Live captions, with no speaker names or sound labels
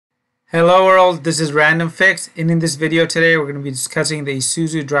Hello world, this is Random Fix, and in this video today we're going to be discussing the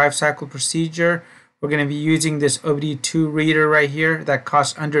Isuzu drive cycle procedure. We're going to be using this Obd2 reader right here that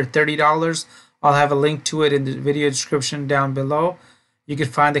costs under $30. I'll have a link to it in the video description down below. You can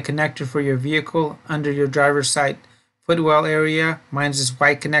find the connector for your vehicle under your driver's side footwell area. Mine's this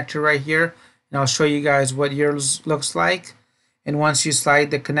white connector right here, and I'll show you guys what yours looks like. And once you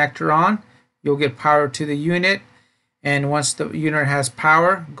slide the connector on, you'll get power to the unit. And once the unit has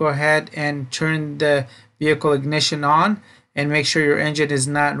power, go ahead and turn the vehicle ignition on and make sure your engine is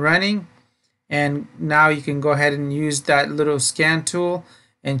not running. And now you can go ahead and use that little scan tool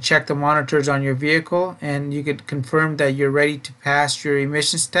and check the monitors on your vehicle, and you could confirm that you're ready to pass your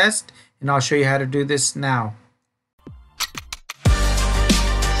emissions test. And I'll show you how to do this now.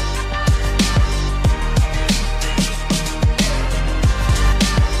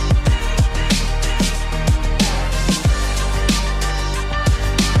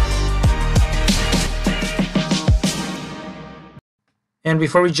 And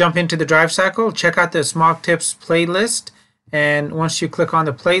before we jump into the drive cycle, check out the Smog Tips playlist. And once you click on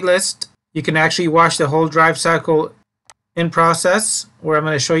the playlist, you can actually watch the whole drive cycle in process, where I'm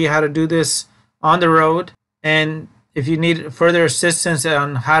going to show you how to do this on the road. And if you need further assistance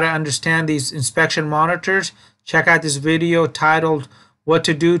on how to understand these inspection monitors, check out this video titled "What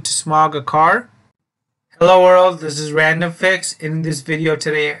to Do to Smog a Car." Hello world, this is Random Fix. In this video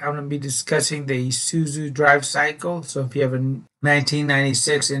today, I'm going to be discussing the Isuzu drive cycle. So if you have a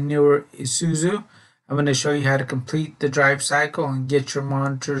 1996 and newer Isuzu, I'm going to show you how to complete the drive cycle and get your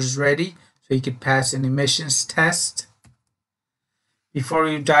monitors ready so you can pass an emissions test. Before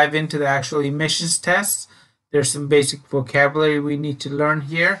we dive into the actual emissions test, there's some basic vocabulary we need to learn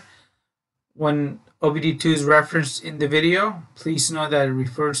here. When Obd2 is referenced in the video, please know that it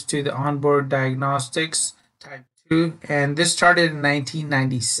refers to the onboard diagnostics type 2, and this started in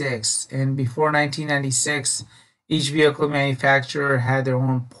 1996. And before 1996, each vehicle manufacturer had their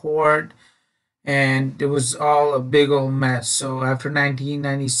own port, and it was all a big old mess. So after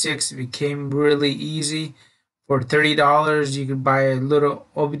 1996, it became really easy. For $30, you could buy a little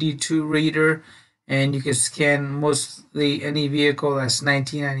Obd2 reader, and you could scan mostly any vehicle that's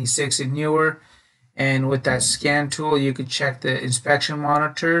 1996 and newer. And with that scan tool, you could check the inspection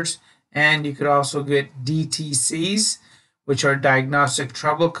monitors, and you could also get DTCs, which are diagnostic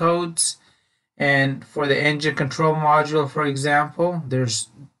trouble codes. And for the engine control module, for example, there's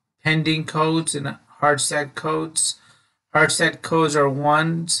pending codes and hard set codes. Hard set codes are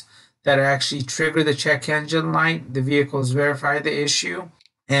ones that actually trigger the check engine light. The vehicle has verified the issue.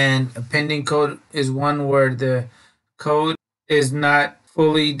 And a pending code is one where the code is not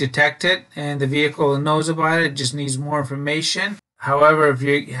fully detected and the vehicle knows about it, just needs more information. However, if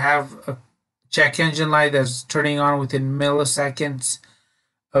you have a check engine light that's turning on within milliseconds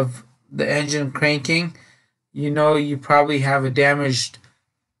of the engine cranking, you know you probably have a damaged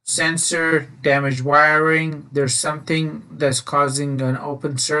sensor, damaged wiring. There's something that's causing an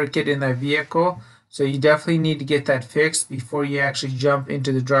open circuit in that vehicle. So you definitely need to get that fixed before you actually jump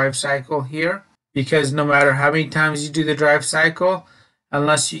into the drive cycle here, because no matter how many times you do the drive cycle,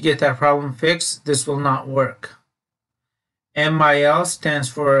 unless you get that problem fixed, this will not work. MIL stands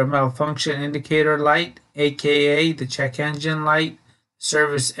for a malfunction indicator light, aka the check engine light,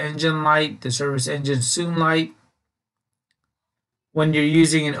 service engine light, the service engine soon light. When you're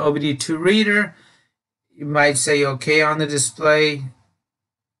using an Obd2 reader, you might say okay on the display.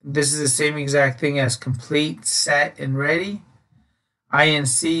 This is the same exact thing as complete, set, and ready.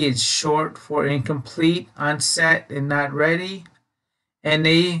 INC is short for incomplete, unset, and not ready.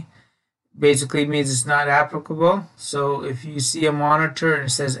 NA basically means it's not applicable. So if you see a monitor and it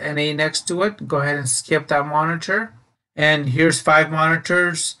says NA next to it, go ahead and skip that monitor. And here's 5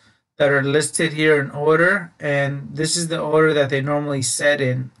 monitors that are listed here in order, and this is the order that they normally set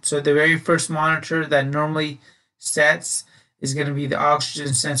in. So the very first monitor that normally sets is going to be the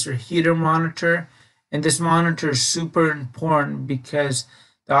oxygen sensor heater monitor. And this monitor is super important because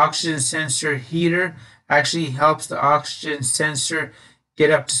the oxygen sensor heater actually helps the oxygen sensor get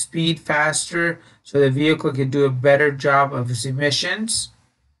up to speed faster so the vehicle can do a better job of its emissions.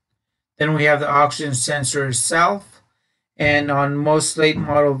 Then we have the oxygen sensor itself, and on most late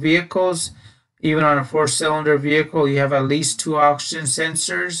model vehicles, even on a 4-cylinder vehicle, you have at least 2 oxygen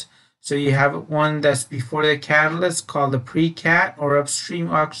sensors. So you have one that's before the catalyst called the pre-CAT or upstream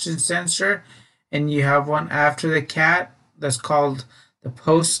oxygen sensor, and you have one after the CAT that's called the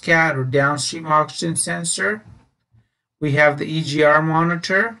post-CAT or downstream oxygen sensor. We have the EGR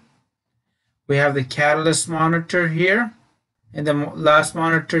monitor. We have the catalyst monitor here. And the last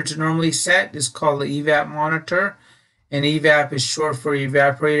monitor to normally set is called the Evap monitor. and EVAP is short for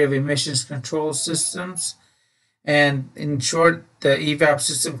evaporative emissions control systems. And in short, the EVAP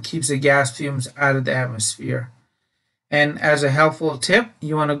system keeps the gas fumes out of the atmosphere. And as a helpful tip,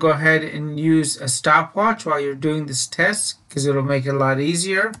 you want to go ahead and use a stopwatch while you're doing this test because it'll make it a lot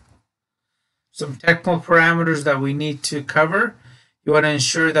easier. Some technical parameters that we need to cover. You want to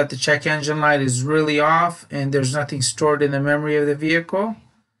ensure that the check engine light is really off and there's nothing stored in the memory of the vehicle.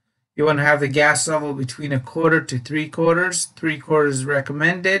 You want to have the gas level between 1/4 to 3/4. 3/4 is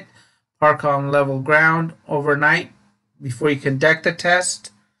recommended. Park on level ground overnight before you conduct the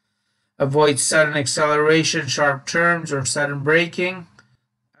test. Avoid sudden acceleration, sharp turns, or sudden braking.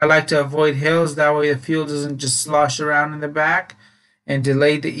 I like to avoid hills, that way the fuel doesn't just slosh around in the back and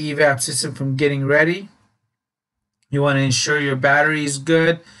delay the EVAP system from getting ready. You want to ensure your battery is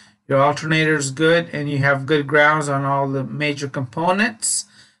good, your alternator is good, and you have good grounds on all the major components.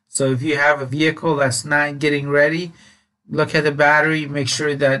 So if you have a vehicle that's not getting ready, look at the battery, make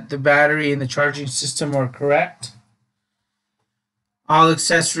sure that the battery and the charging system are correct. All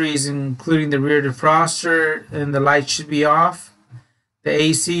accessories, including the rear defroster and the light, should be off. The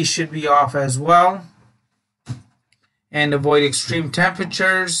AC should be off as well. And avoid extreme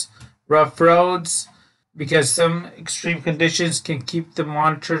temperatures, rough roads, because some extreme conditions can keep the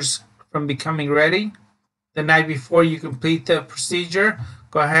monitors from becoming ready. The night before you complete the procedure,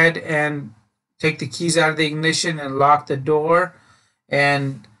 go ahead and take the keys out of the ignition and lock the door.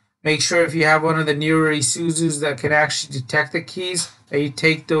 And make sure if you have one of the newer Isuzus that can actually detect the keys, that you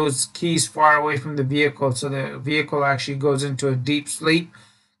take those keys far away from the vehicle so the vehicle actually goes into a deep sleep.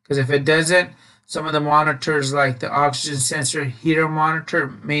 Because if it doesn't, some of the monitors like the oxygen sensor heater monitor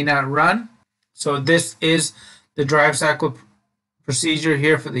may not run. So this is the drive cycle procedure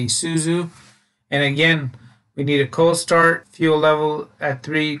here for the Isuzu. And again, we need a cold start, fuel level at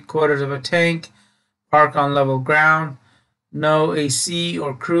 3/4 of a tank, park on level ground, no AC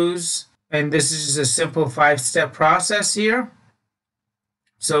or cruise. And this is just a simple 5-step process here.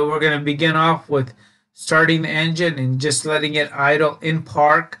 So we're going to begin off with starting the engine and just letting it idle in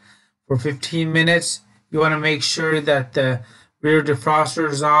park for 15 minutes. You want to make sure that the rear defroster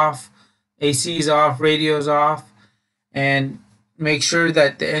is off, AC is off, radio is off, and make sure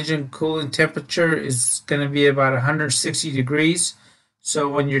that the engine coolant temperature is going to be about 160 degrees. So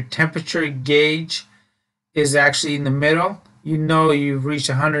when your temperature gauge is actually in the middle, you know you've reached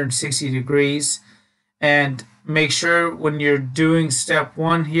 160 degrees. And make sure when you're doing step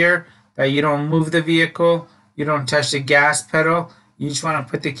 1 here that you don't move the vehicle, you don't touch the gas pedal. You just want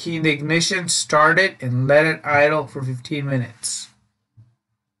to put the key in the ignition, start it, and let it idle for 15 minutes.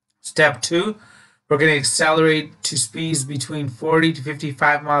 Step 2, we're going to accelerate to speeds between 40 to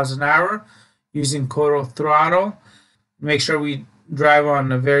 55 miles an hour using quarter throttle. Make sure we drive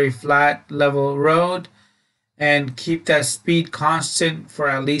on a very flat, level road and keep that speed constant for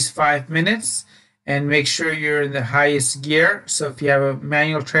at least 5 minutes. And make sure you're in the highest gear. So if you have a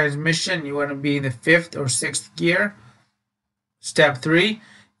manual transmission, you want to be in the 5th or 6th gear. Step 3,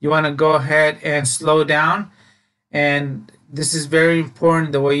 you want to go ahead and slow down. And this is very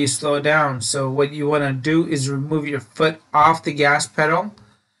important, the way you slow down. So what you want to do is remove your foot off the gas pedal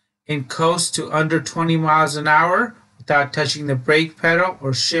and coast to under 20 miles an hour without touching the brake pedal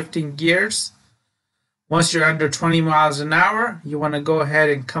or shifting gears. Once you're under 20 miles an hour, you want to go ahead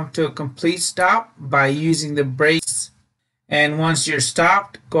and come to a complete stop by using the brakes. And once you're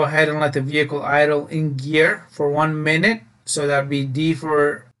stopped, go ahead and let the vehicle idle in gear for 1 minute. So that would be D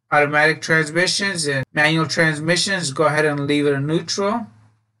for automatic transmissions, and manual transmissions, go ahead and leave it in neutral.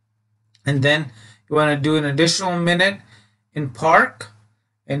 And then you want to do an additional minute in park.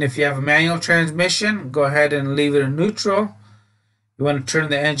 And if you have a manual transmission, go ahead and leave it in neutral. You want to turn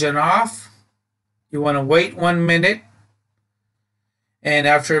the engine off. You want to wait 1 minute, and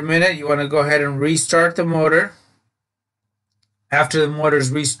after a minute you want to go ahead and restart the motor. After the motor is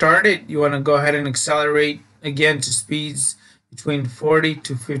restarted, you want to go ahead and accelerate again to speeds between 40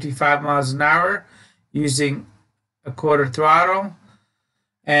 to 55 miles an hour using a quarter throttle,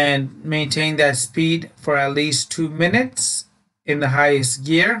 and maintain that speed for at least 2 minutes in the highest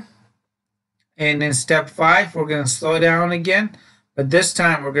gear. And in step 5, we're going to slow down again. But this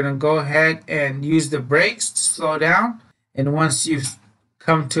time we're going to go ahead and use the brakes to slow down. And once you've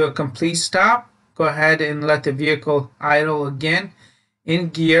come to a complete stop, go ahead and let the vehicle idle again in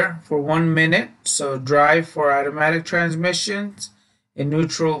gear for 1 minute. So drive for automatic transmissions and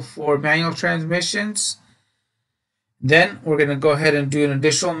neutral for manual transmissions. Then we're going to go ahead and do an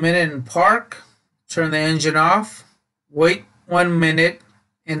additional minute in park. Turn the engine off. Wait 1 minute.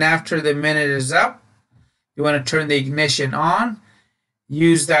 And after the minute is up, you want to turn the ignition on.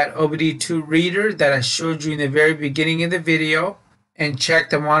 use that Obd2 reader that I showed you in the very beginning of the video and check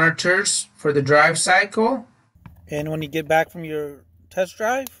the monitors for the drive cycle. And when you get back from your test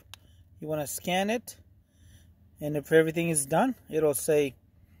drive, you want to scan it, and if everything is done, it'll say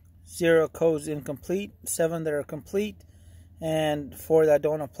 0 codes incomplete, 7 that are complete, and 4 that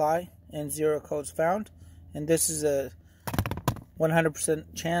don't apply, and 0 codes found. And this is a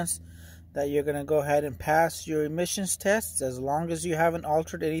 100% chance that you're going to go ahead and pass your emissions tests as long as you haven't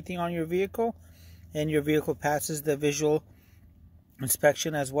altered anything on your vehicle and your vehicle passes the visual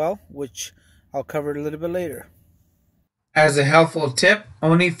inspection as well, which I'll cover a little bit later. As a helpful tip,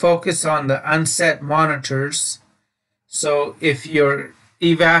 only focus on the unset monitors. So if your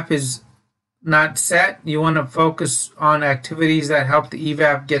EVAP is not set, you want to focus on activities that help the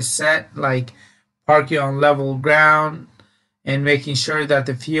EVAP get set, like parking on level ground and making sure that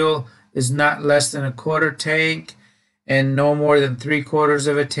the fuel is not less than a quarter tank and no more than 3/4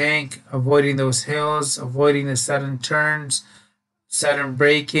 of a tank, avoiding those hills, avoiding the sudden turns, sudden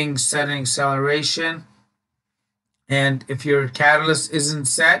braking, sudden acceleration. And if your catalyst isn't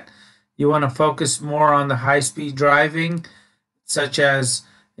set, you want to focus more on the high-speed driving, such as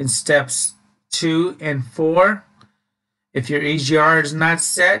in steps 2 and 4. If your EGR is not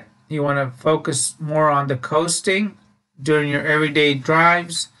set, you want to focus more on the coasting during your everyday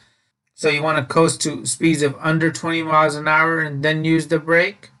drives. So you want to coast to speeds of under 20 miles an hour and then use the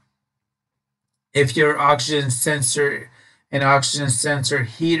brake. If your oxygen sensor and oxygen sensor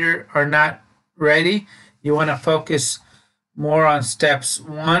heater are not ready, you want to focus more on steps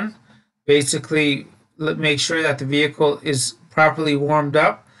 1. Basically, make sure that the vehicle is properly warmed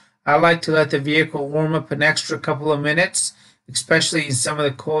up. I like to let the vehicle warm up an extra couple of minutes, especially in some of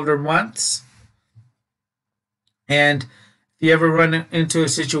the colder months. And if you ever run into a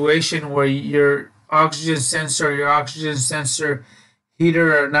situation where your oxygen sensor or your oxygen sensor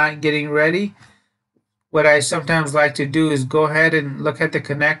heater are not getting ready, what I sometimes like to do is go ahead and look at the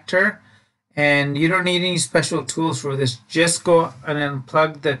connector. And you don't need any special tools for this. Just go and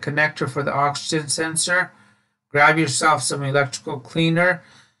unplug the connector for the oxygen sensor. Grab yourself some electrical cleaner.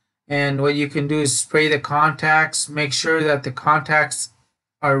 And what you can do is spray the contacts. Make sure that the contacts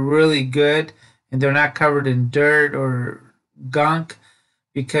are really good and they're not covered in dirt or gunk,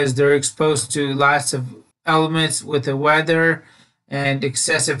 because they're exposed to lots of elements with the weather and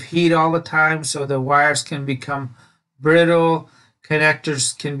excessive heat all the time. So the wires can become brittle.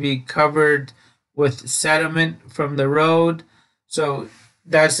 Connectors can be covered with sediment from the road. So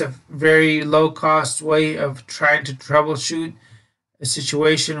that's a very low cost way of trying to troubleshoot a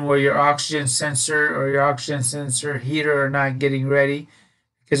situation where your oxygen sensor or your oxygen sensor heater are not getting ready.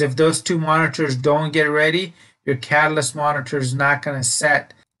 Because if those two monitors don't get ready, your catalyst monitor is not going to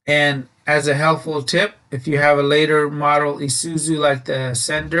set. And as a helpful tip, if you have a later model Isuzu like the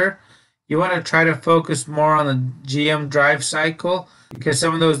Ascender, you want to try to focus more on the GM drive cycle, because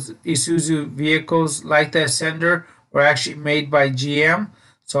some of those Isuzu vehicles like the Ascender were actually made by GM.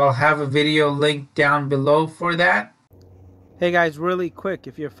 So I'll have a video linked down below for that. Hey guys, really quick,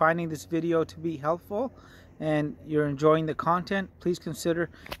 if you're finding this video to be helpful and you're enjoying the content, please consider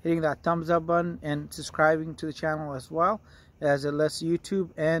hitting that thumbs up button and subscribing to the channel as well, as it lets YouTube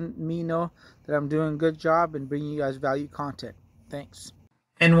and me know that I'm doing a good job and bringing you guys value content. Thanks.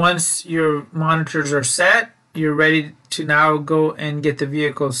 And once your monitors are set, you're ready to now go and get the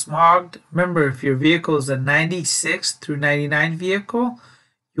vehicle smogged. Remember, if your vehicle is a 96 through 99 vehicle,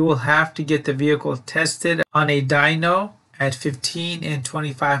 you will have to get the vehicle tested on a dyno at 15 and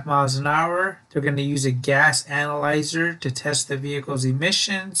 25 miles an hour. They're going to use a gas analyzer to test the vehicle's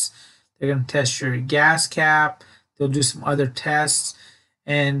emissions. They're going to test your gas cap. They'll do some other tests,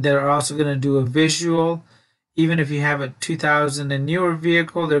 and they're also going to do a visual. Even if you have a 2000 and newer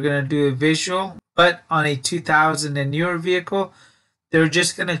vehicle, they're going to do a visual. But on a 2000 and newer vehicle, they're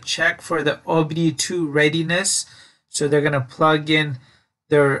just going to check for the Obd2 readiness. So they're going to plug in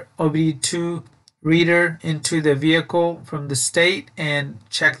their Obd2 reader into the vehicle from the state and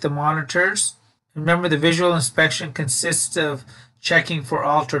check the monitors. Remember, the visual inspection consists of checking for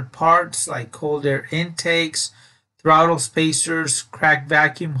altered parts like cold air intakes, throttle spacers, cracked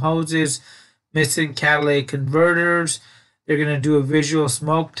vacuum hoses, missing catalytic converters. They're going to do a visual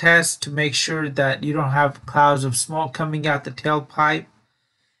smoke test to make sure that you don't have clouds of smoke coming out the tailpipe.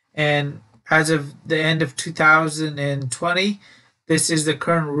 And as of the end of 2020, this is the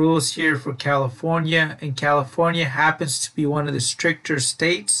current rules here for California. And California happens to be one of the stricter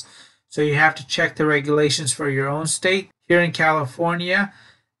states, so you have to check the regulations for your own state. Here in California,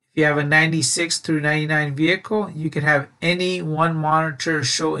 if you have a 96 through 99 vehicle, you can have any one monitor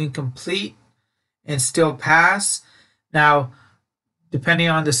show incomplete and still pass. Now, depending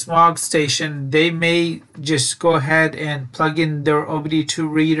on the smog station, they may just go ahead and plug in their Obd2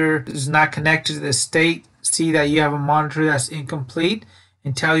 reader is not connected to the state, see that you have a monitor that's incomplete,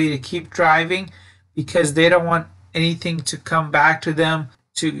 and tell you to keep driving, because they don't want anything to come back to them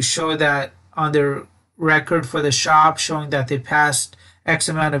to show that on their record for the shop showing that they passed X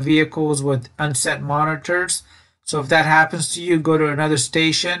amount of vehicles with unset monitors. So if that happens to you, go to another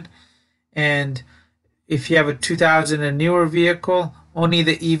station, and if you have a 2000 and newer vehicle, only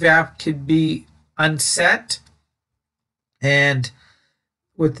the EVAP could be unset. And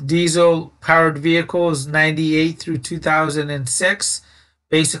with diesel powered vehicles 98 through 2006,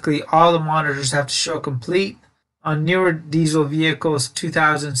 basically all the monitors have to show complete. On newer diesel vehicles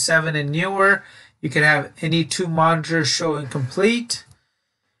 2007 and newer, you can have any two monitors show incomplete.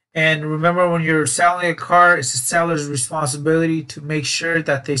 And remember, when you're selling a car, it's the seller's responsibility to make sure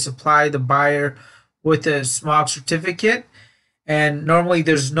that they supply the buyer with a smog certificate. And normally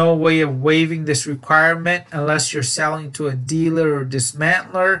there's no way of waiving this requirement unless you're selling to a dealer or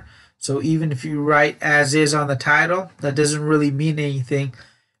dismantler. So even if you write as is on the title, that doesn't really mean anything,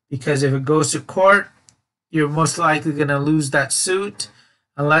 because if it goes to court, you're most likely going to lose that suit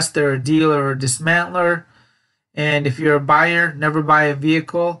unless they're a dealer or a dismantler. And if you're a buyer, never buy a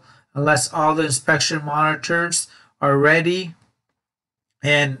vehicle unless all the inspection monitors are ready.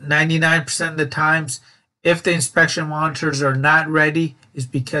 And 99% of the times, if the inspection monitors are not ready, is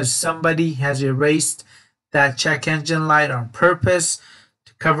because somebody has erased that check engine light on purpose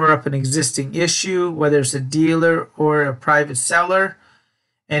to cover up an existing issue, whether it's a dealer or a private seller.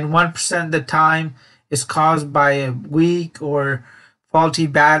 And 1% of the time is caused by a weak or faulty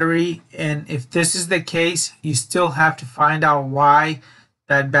battery. And if this is the case, you still have to find out why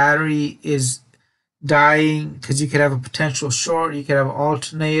that battery is dying, because you could have a potential short, you could have an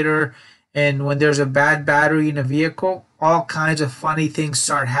alternator, and when there's a bad battery in a vehicle, all kinds of funny things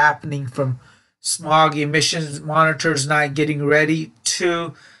start happening, from smog emissions monitors not getting ready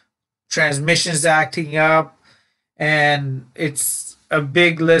to transmissions acting up, and it's a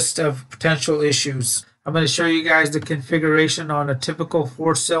big list of potential issues. I'm going to show you guys the configuration on a typical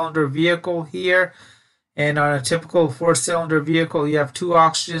 4-cylinder vehicle here. And on a typical 4-cylinder vehicle, you have 2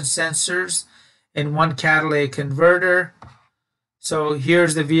 oxygen sensors and 1 catalytic converter. So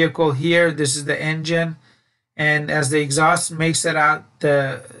here's the vehicle here. This is the engine. And as the exhaust makes it out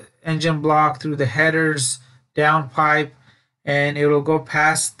the engine block through the headers, downpipe, and it will go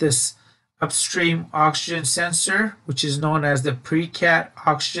past this upstream oxygen sensor, which is known as the pre-CAT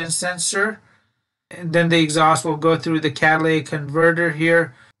oxygen sensor. And then the exhaust will go through the catalytic converter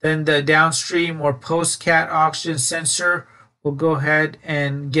here. Then the downstream or post-CAT oxygen sensor will go ahead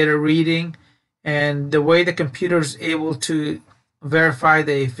and get a reading. And the way the computer is able to verify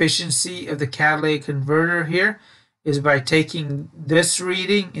the efficiency of the catalytic converter here is by taking this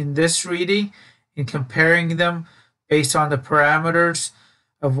reading and this reading and comparing them based on the parameters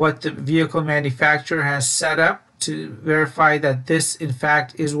of what the vehicle manufacturer has set up to verify that this in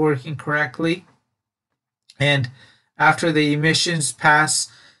fact is working correctly. And after the emissions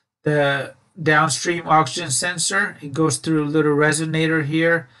pass the downstream oxygen sensor, it goes through a little resonator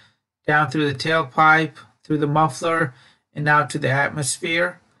here, down through the tailpipe, through the muffler, and out to the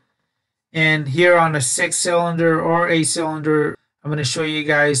atmosphere. And here on a 6-cylinder or 8-cylinder, I'm going to show you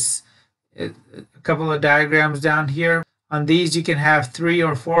guys a couple of diagrams down here. On these, you can have 3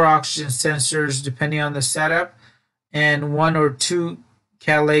 or 4 oxygen sensors depending on the setup, and 1 or 2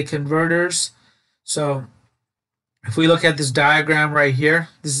 catalytic converters. So if we look at this diagram right here,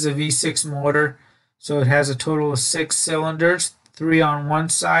 this is a V6 motor. So it has a total of 6 cylinders, 3 on one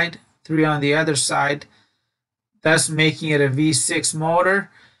side, 3 on the other side, thus making it a V6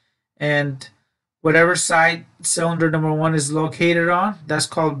 motor. And whatever side cylinder number 1 is located on, that's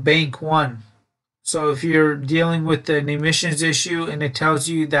called bank 1. So if you're dealing with an emissions issue and it tells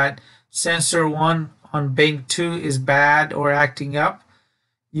you that sensor 1 on bank 2 is bad or acting up,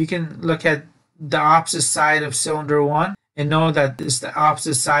 you can look at the opposite side of cylinder 1 and know that it's the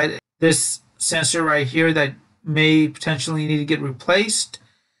opposite side, this sensor right here, that may potentially need to get replaced.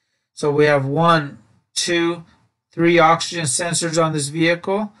 So we have 1, 2, 3 oxygen sensors on this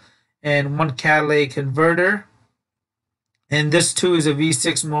vehicle and 1 catalytic converter. And this too is a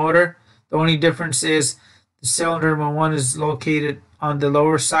V6 motor. The only difference is the cylinder number 1 is located on the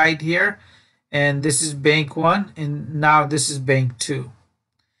lower side here, and this is bank 1, and now this is bank 2.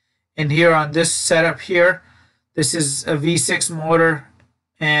 And here on this setup here, this is a V6 motor,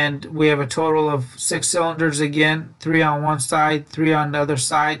 and we have a total of 6 cylinders again, 3 on one side, 3 on the other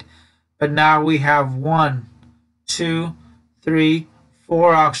side. But now we have 1, 2, 3,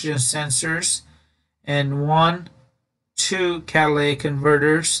 4 oxygen sensors, and 1, two catalytic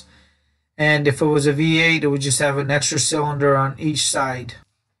converters, and if it was a V8 it would just have an extra cylinder on each side.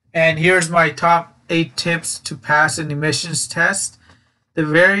 And here's my top 8 tips to pass an emissions test. The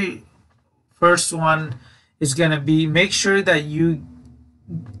very first one is going to be make sure that you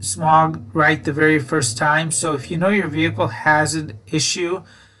smog right the very first time. So if you know your vehicle has an issue,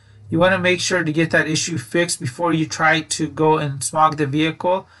 you want to make sure to get that issue fixed before you try to go and smog the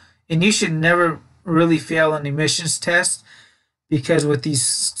vehicle. And you should never really fail an emissions test, because with these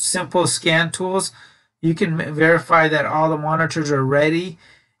simple scan tools you can verify that all the monitors are ready,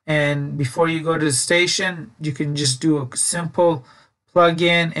 and before you go to the station you can just do a simple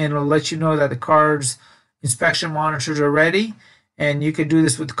plug-in and it'll let you know that the car's inspection monitors are ready. And you can do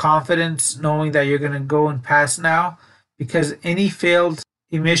this with confidence, knowing that you're going to go and pass now, because any failed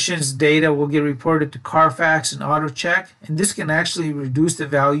emissions data will get reported to Carfax and AutoCheck, and this can actually reduce the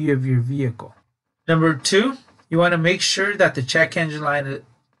value of your vehicle. Number 2, you want to make sure that the check engine light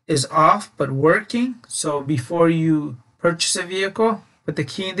is off but working. So before you purchase a vehicle, put the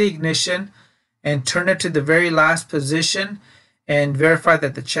key in the ignition and turn it to the very last position and verify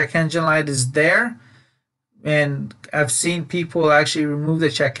that the check engine light is there. And I've seen people actually remove the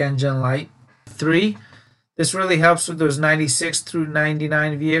check engine light. 3, this really helps with those 96 through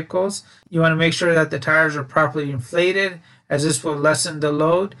 99 vehicles. You want to make sure that the tires are properly inflated, as this will lessen the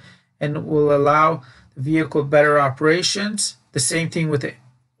load and will allow the vehicle better operations. The same thing with the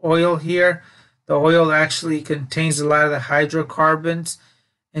oil here. The oil actually contains a lot of the hydrocarbons,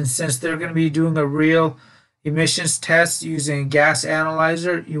 and since they're going to be doing a real emissions test using a gas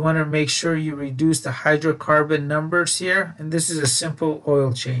analyzer, you want to make sure you reduce the hydrocarbon numbers here, and this is a simple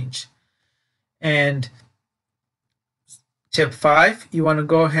oil change. And tip 5, you want to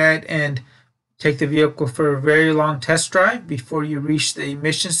go ahead and take the vehicle for a very long test drive before you reach the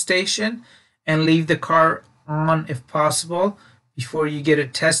emission station, and leave the car on if possible before you get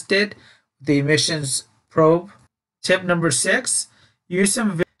it tested with the emissions probe. Tip number 6, use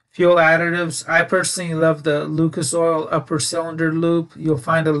some fuel additives. I personally love the Lucas Oil upper cylinder loop. You'll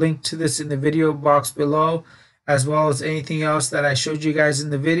find a link to this in the video box below, as well as anything else that I showed you guys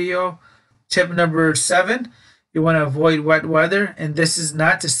in the video. Tip number 7, you want to avoid wet weather, and this is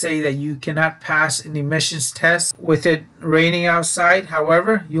not to say that you cannot pass an emissions test with it raining outside.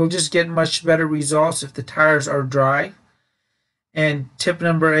 However, you'll just get much better results if the tires are dry. And tip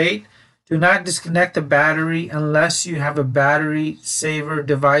number 8, do not disconnect the battery unless you have a battery saver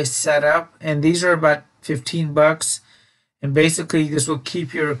device set up, and these are about $15. And basically this will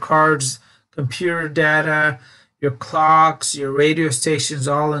keep your car's computer data, your clocks, your radio stations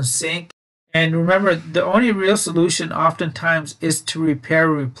all in sync. And remember, the only real solution oftentimes is to repair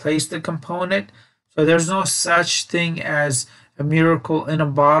or replace the component. So there's no such thing as a miracle in a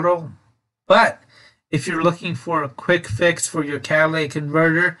bottle. But if you're looking for a quick fix for your catalytic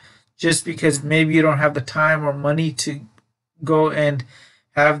converter, just because maybe you don't have the time or money to go and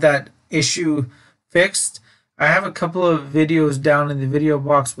have that issue fixed, I have a couple of videos down in the video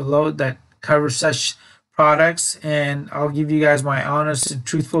box below that cover such products, and I'll give you guys my honest and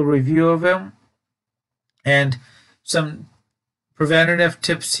truthful review of them and some preventative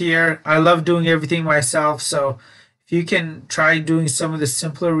tips here. I love doing everything myself, so if you can try doing some of the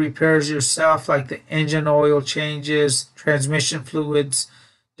simpler repairs yourself, like the engine oil changes, transmission fluids,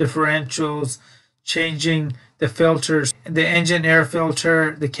 differentials, changing the filters, the engine air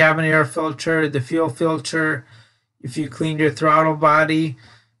filter, the cabin air filter, the fuel filter, if you clean your throttle body,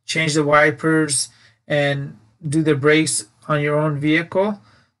 change the wipers, and do the brakes on your own vehicle.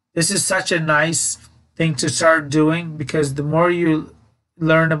 This is such a nice thing to start doing, because the more you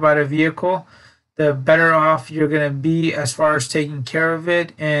learn about a vehicle, the better off you're going to be as far as taking care of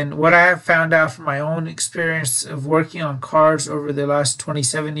it. And what I have found out from my own experience of working on cars over the last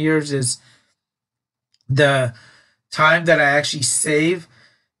 27 years is the time that I actually save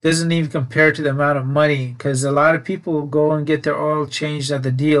doesn't even compare to the amount of money, because a lot of people will go and get their oil changed at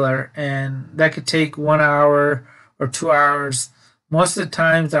the dealer, and that could take 1 hour or 2 hours. Most of the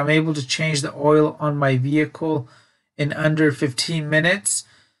times I'm able to change the oil on my vehicle in under 15 minutes.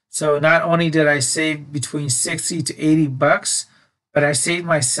 So not only did I save between 60 to 80 bucks, but I saved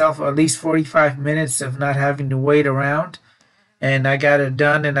myself at least 45 minutes of not having to wait around, and I got it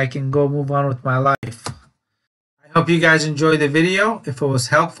done and I can go move on with my life. I hope you guys enjoyed the video. If it was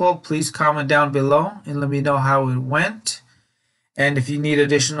helpful, please comment down below and let me know how it went. And if you need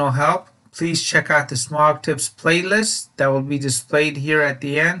additional help, please check out the Smog Tips playlist that will be displayed here at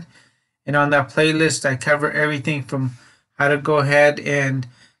the end. And on that playlist, I cover everything from how to go ahead and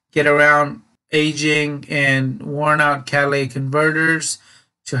get around aging and worn out catalytic converters,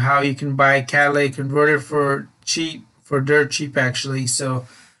 to how you can buy a catalytic converter for cheap for dirt cheap actually. So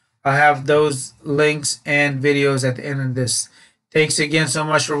I'll have those links and videos at the end of this. Thanks again so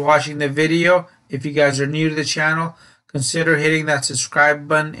much for watching the video. If you guys are new to the channel, consider hitting that subscribe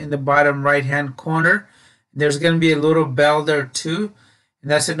button in the bottom right hand corner. There's going to be a little bell there too, and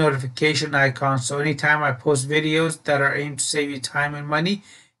that's a notification icon. So anytime I post videos that are aimed to save you time and money,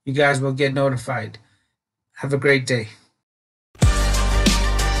 you guys will get notified. Have a great day.